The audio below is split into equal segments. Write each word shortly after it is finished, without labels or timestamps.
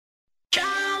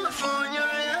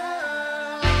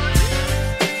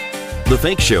The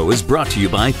Fake Show is brought to you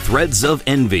by Threads of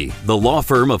Envy, the law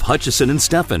firm of Hutchison and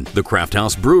Steffen, the Craft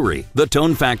House Brewery, the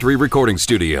Tone Factory Recording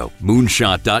Studio,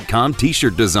 Moonshot.com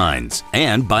T-shirt designs,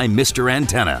 and by Mr.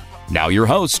 Antenna. Now your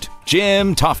host,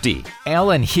 Jim Tofte.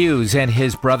 Allen Hughes and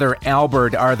his brother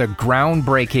Albert are the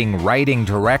groundbreaking writing,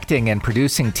 directing, and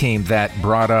producing team that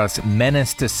brought us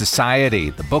Menace to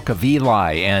Society, The Book of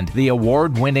Eli, and the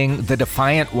award-winning The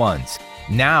Defiant Ones.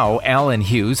 Now, Allen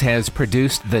Hughes has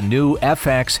produced the new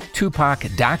FX Tupac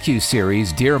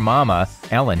docuseries, Dear Mama.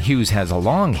 Allen Hughes has a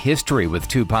long history with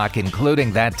Tupac,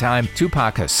 including that time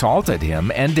Tupac assaulted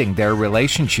him, ending their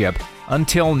relationship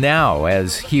until now,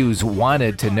 as Hughes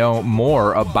wanted to know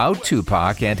more about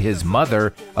Tupac and his mother,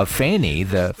 Afeni,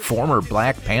 the former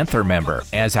Black Panther member.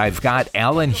 As I've got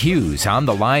Allen Hughes on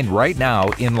the line right now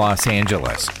in Los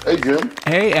Angeles. Hey, Jim.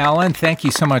 Hey, Allen. Thank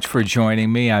you so much for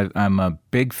joining me. I'm a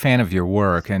big fan of your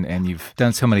work, and you've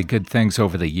done so many good things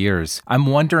over the years. I'm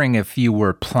wondering if you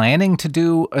were planning to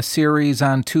do a series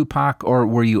on Tupac, or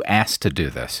were you asked to do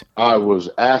this? I was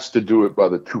asked to do it by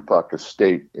the Tupac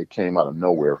estate. It came out of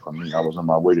nowhere for me. I was on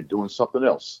my way to doing something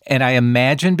else. And I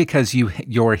imagine because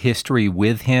your history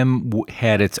with him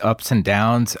had its ups and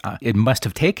downs, it must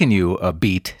have taken you a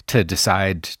beat to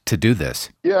decide to do this.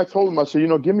 Yeah, I told him, I said,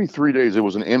 give me 3 days. It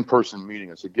was an in-person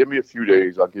meeting. I said, give me a few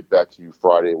days. I'll get back to you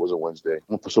Friday. It was a Wednesday.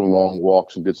 Went for some long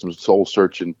walks and did some soul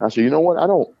searching. I said, you know what? I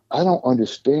don't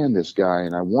understand this guy,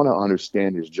 and I want to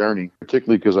understand his journey,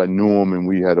 particularly because I knew him and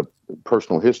we had a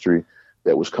personal history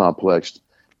that was complex.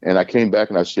 And I came back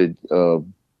and I said,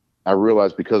 I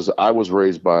realized because I was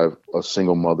raised by a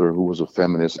single mother who was a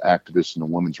feminist activist in the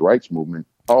women's rights movement.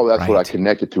 Oh, that's right. What I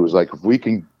connected to is like, if we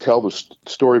can tell the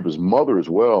story of his mother as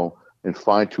well and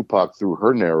find Tupac through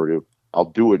her narrative, I'll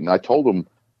do it. And I told him,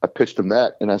 I pitched him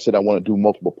that, and I said, I want to do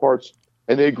multiple parts.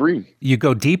 And they agreed. You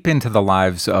go deep into the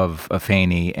lives of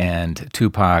Afeni and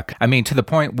Tupac. I mean, to the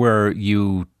point where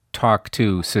you talk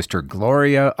to Sister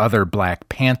Gloria, other Black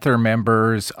Panther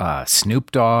members,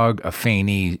 Snoop Dogg,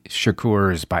 Afeni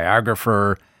Shakur's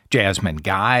biographer, Jasmine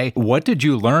Guy. What did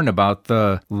you learn about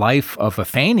the life of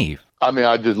Afeni? I mean,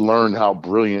 I just learned how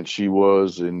brilliant she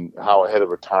was and how ahead of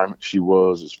her time she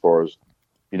was as far as,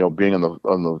 being on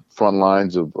the front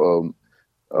lines of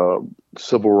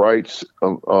civil rights,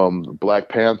 Black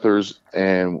Panthers,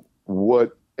 and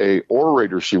what a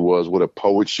orator she was, what a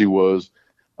poet she was.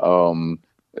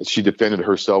 She defended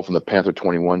herself in the Panther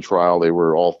 21 trial. They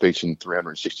were all facing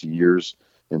 360 years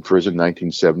in prison,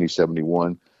 1970,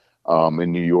 71,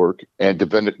 in New York, and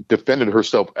defended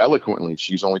herself eloquently.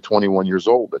 She's only 21 years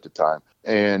old at the time.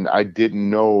 And I didn't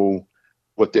know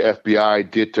what the FBI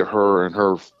did to her and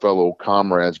her fellow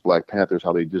comrades, Black Panthers,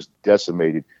 how they just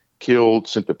decimated, killed,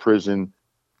 sent to prison,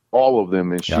 all of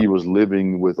them. And she was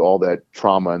living with all that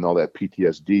trauma and all that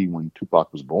PTSD when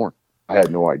Tupac was born. I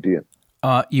had no idea.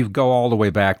 You go all the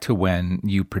way back to when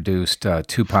you produced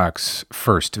Tupac's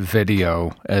first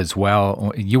video as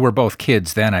well. You were both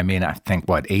kids then. I mean, I think,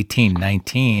 18,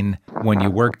 19, when you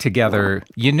worked together.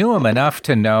 You knew him enough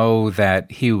to know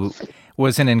that he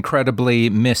was an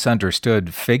incredibly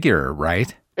misunderstood figure,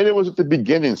 right? And it was at the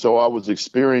beginning, so I was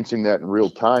experiencing that in real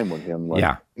time with him.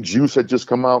 Juice had just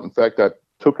come out. In fact, I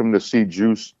took him to see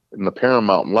Juice in the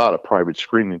Paramount lot, a private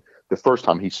screening, the first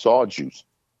time he saw Juice.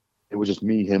 It was just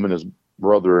me, him, and his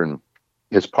brother and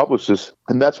his publicist.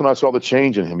 And that's when I saw the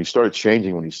change in him. He started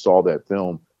changing when he saw that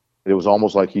film. It was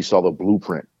almost like he saw the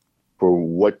blueprint for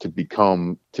what to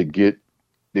become to get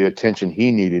the attention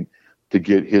he needed to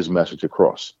get his message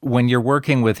across. When you're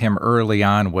working with him early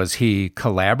on, was he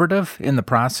collaborative in the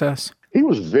process? He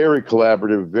was very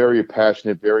collaborative, very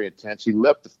passionate, very intense. He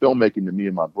left the filmmaking to me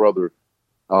and my brother.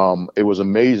 It was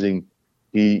amazing.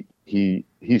 He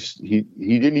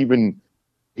didn't even,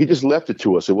 he just left it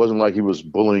to us. It wasn't like he was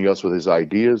bullying us with his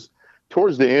ideas.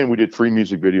 Towards the end, we did 3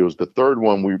 music videos. The third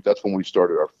one, that's when we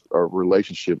started our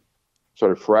relationship,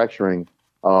 started fracturing.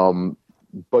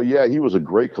 But yeah, he was a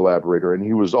great collaborator, and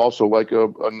he was also like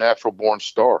a natural born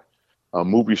star, a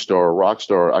movie star, a rock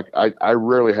star. I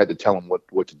rarely had to tell him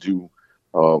what to do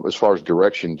as far as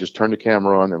direction. Just turn the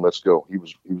camera on and let's go. He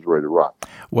was ready to rock.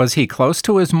 Was he close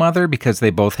to his mother? Because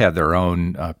they both had their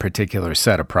own particular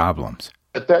set of problems.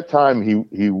 At that time,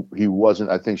 he wasn't.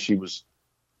 I think she was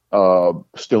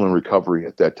still in recovery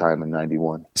at that time in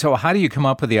 91. So how do you come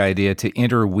up with the idea to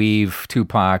interweave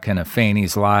Tupac and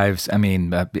Afeni's lives? I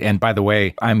mean, and by the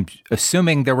way, I'm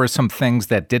assuming there were some things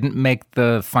that didn't make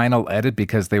the final edit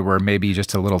because they were maybe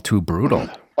just a little too brutal.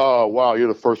 Oh, wow. You're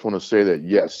the first one to say that.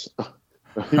 Yes.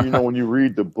 When you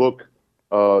read the book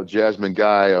Jasmine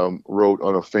Guy wrote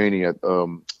on Afeni,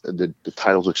 the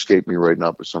titles escape me right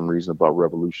now for some reason, about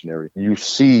revolutionary. You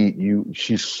see,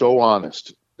 she's so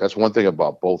honest. That's one thing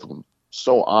about both of them.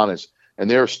 So honest. And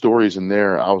there are stories in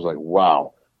there. I was like,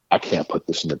 wow, I can't put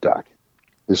this in the doc.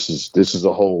 This is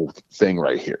a whole thing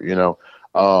right here,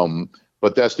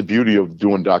 But that's the beauty of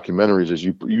doing documentaries is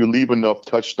you leave enough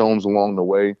touchstones along the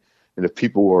way. And if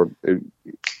people are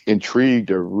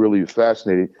intrigued or really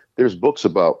fascinated, there's books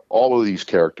about all of these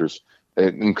characters,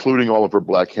 including all of her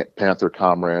Black Panther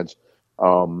comrades.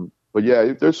 But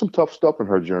yeah, there's some tough stuff in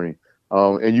her journey.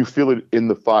 And you feel it in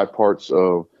the 5 parts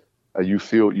of, you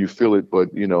feel it, but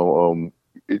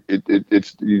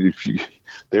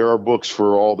there are books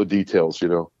for all the details,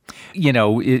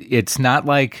 It's not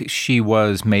like she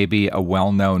was maybe a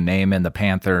well-known name in the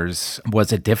Panthers.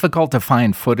 Was it difficult to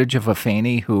find footage of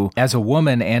Afeni, who, as a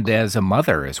woman and as a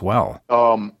mother as well?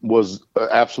 Was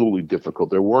absolutely difficult.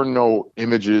 There were no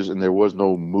images and there was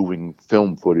no moving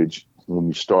film footage when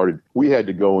we started. We had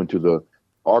to go into the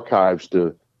archives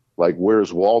to, like,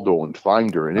 where's Waldo, and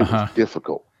find her, and it was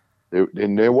difficult.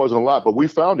 There wasn't a lot, but we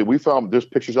found it. There's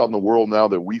pictures out in the world now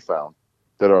that we found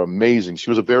that are amazing. She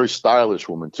was a very stylish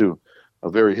woman too, a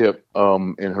very hip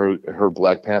in her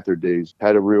Black Panther days,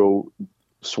 had a real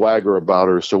swagger about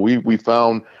her. So we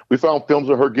found films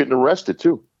of her getting arrested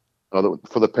too,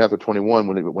 for the Panther 21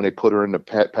 when they put her in the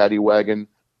paddy wagon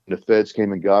and the feds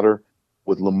came and got her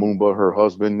with Lumumba, her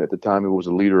husband at the time, who was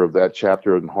the leader of that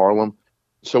chapter in Harlem.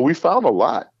 So we found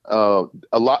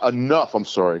enough. I'm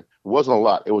sorry, it wasn't a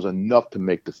lot. It was enough to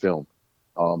make the film.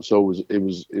 So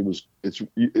it's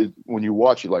when you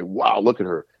watch it, like, wow, look at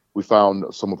her. We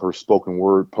found some of her spoken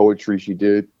word poetry she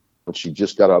did when she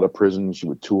just got out of prison. She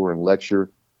would tour and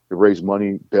lecture to raise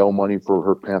money, bail money for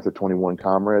her Panther 21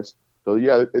 comrades. So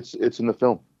yeah, it's in the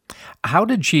film. How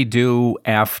did she do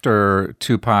after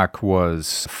Tupac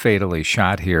was fatally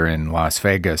shot here in Las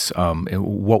Vegas?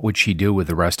 What would she do with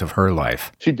the rest of her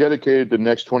life? She dedicated the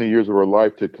next 20 years of her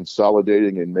life to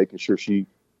consolidating and making sure she,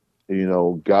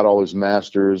 got all his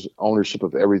masters, ownership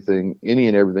of everything, any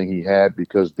and everything he had,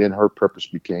 because then her purpose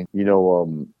became,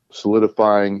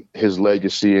 solidifying his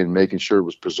legacy and making sure it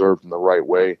was preserved in the right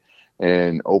way,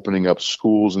 and opening up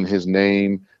schools in his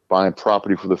name, buying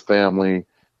property for the family,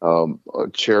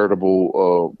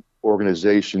 charitable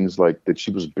organizations like that she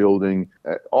was building,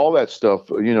 all that stuff,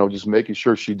 just making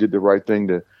sure she did the right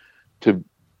thing to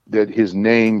that his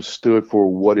name stood for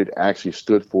what it actually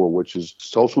stood for, which is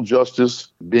social justice,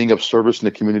 being of service in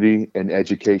the community, and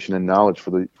education and knowledge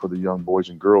for the young boys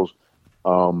and girls.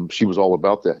 She was all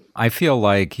about that. I feel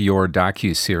like your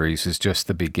docuseries is just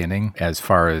the beginning as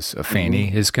far as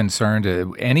Afeni is concerned.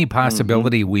 Any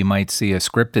possibility we might see a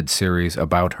scripted series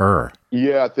about her?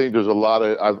 Yeah, I think there's a lot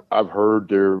of, I've heard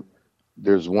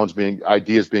there's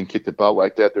ideas being kicked about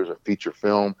like that. There's a feature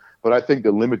film, but I think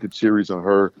the limited series on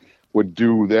her would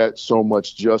do that so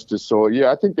much justice. So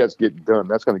yeah, I think that's getting done.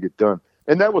 That's going to get done.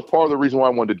 And that was part of the reason why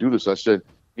I wanted to do this. I said,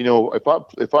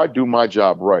 if I do my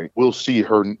job right, we'll see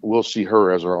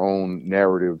her as her own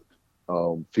narrative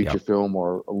feature film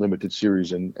or a limited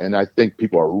series. And I think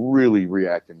people are really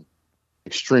reacting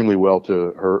extremely well to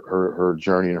her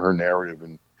journey and her narrative,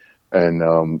 and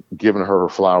giving her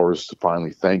flowers to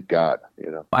finally thank God.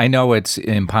 I know it's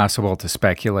impossible to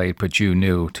speculate, but you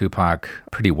knew Tupac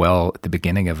pretty well at the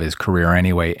beginning of his career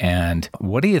anyway. And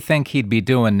what do you think he'd be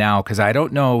doing now? Because I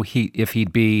don't know if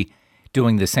he'd be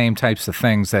doing the same types of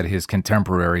things that his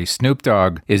contemporary Snoop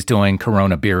Dogg is doing,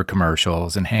 Corona beer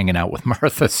commercials and hanging out with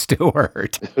Martha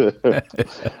Stewart.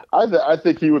 I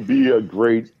think he would be a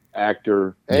great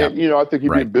actor, and I think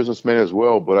he'd be a businessman as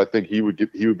well. But I think he would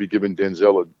be giving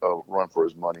Denzel a run for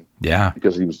his money. Yeah,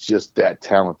 because he was just that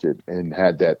talented and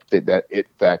had that it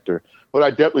factor. But I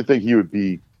definitely think he would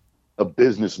be a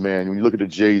businessman. When you look at the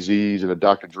Jay-Z's and the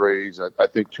Dr. Dre's, I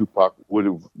think Tupac would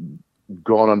have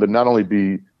gone on to not only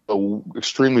be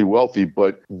extremely wealthy,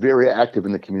 but very active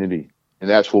in the community. And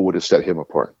that's what would have set him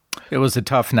apart. It was a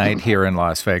tough night here in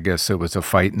Las Vegas. It was a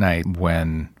fight night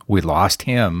when we lost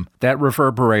him. That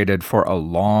reverberated for a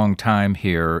long time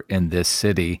here in this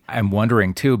city. I'm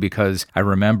wondering, too, because I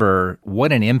remember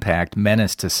what an impact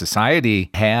Menace to Society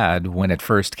had when it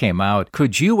first came out.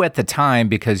 Could you, at the time,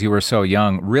 because you were so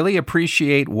young, really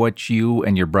appreciate what you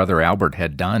and your brother Albert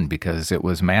had done? Because it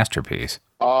was a masterpiece.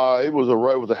 It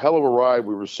was a hell of a ride.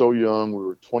 We were so young. We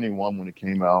were 21 when it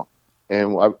came out.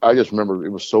 And I just remember it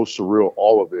was so surreal,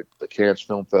 all of it. The Cannes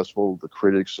Film Festival, the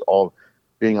critics, all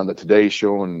being on the Today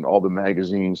Show and all the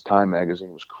magazines, Time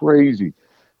Magazine was crazy.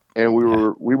 And we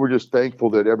were just thankful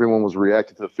that everyone was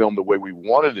reacting to the film the way we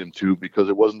wanted them to, because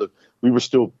it wasn't we were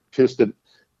still pissed at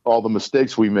all the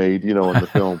mistakes we made, in the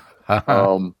film.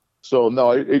 So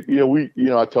no,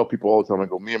 I tell people all the time, I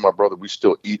go, me and my brother, we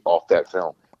still eat off that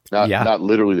film. Not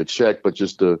literally the check, but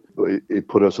just it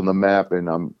put us on the map,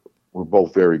 and we're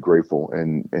both very grateful,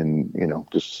 and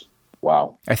just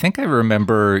wow. I think I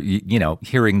remember,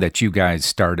 hearing that you guys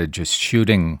started just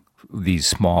shooting these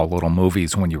small little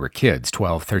movies when you were kids,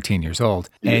 12, 13 years old.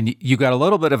 Yeah. And you got a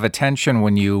little bit of attention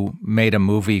when you made a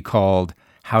movie called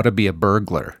How to Be a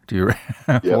Burglar.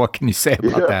 What can you say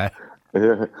about that?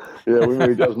 Yeah.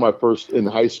 That was my first in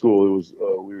high school. It was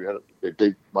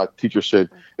my teacher said,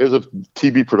 "There's a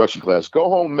TV production class. Go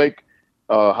home, make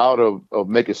how to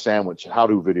make a sandwich, how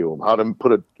to video, how to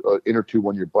put an inner tube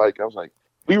on your bike." I was like,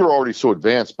 we were already so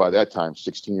advanced by that time,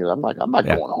 16 years. I'm like, I'm not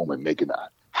going home and making that.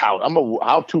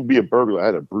 How to be a burglar. I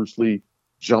had a Bruce Lee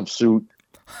jumpsuit,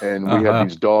 and we had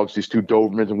these dogs, these two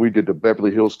Dobermans, and we did the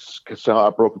Beverly Hills. I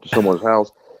broke into someone's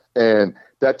house, and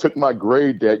that took my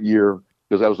grade that year,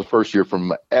 because that was the first year,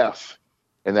 from an F,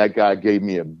 and that guy gave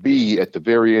me a B at the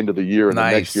very end of the year. And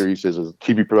the next year, he says, as a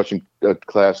TV production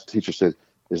class teacher says,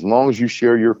 as long as you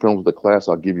share your films with the class,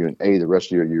 I'll give you an A the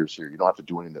rest of your years here. You don't have to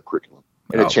do any of the curriculum.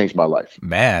 And it changed my life.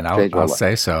 Man, I'll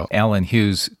say so. Allen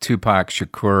Hughes' Tupac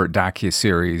Shakur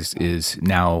docuseries is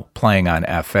now playing on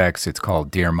FX. It's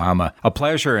called Dear Mama. A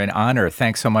pleasure and honor.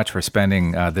 Thanks so much for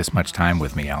spending this much time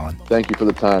with me, Allen. Thank you for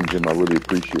the time, Jim. I really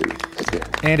appreciate it. Okay.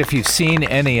 And if you've seen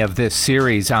any of this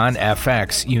series on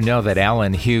FX, you know that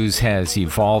Allen Hughes has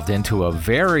evolved into a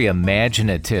very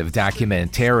imaginative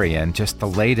documentarian, just the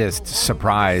latest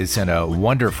surprise in a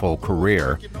wonderful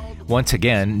career. Once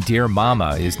again, Dear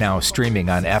Mama is now streaming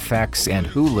on FX and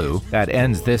Hulu. That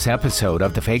ends this episode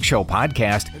of the Fake Show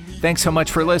podcast. Thanks so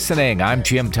much for listening. I'm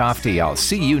Jim Tofte. I'll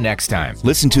see you next time.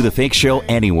 Listen to The Fake Show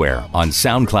anywhere on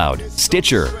SoundCloud,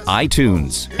 Stitcher,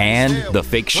 iTunes, and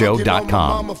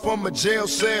thefakeshow.com. And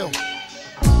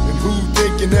who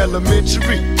thinking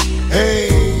elementary?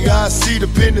 Hey, I see the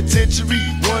penitentiary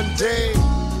one day.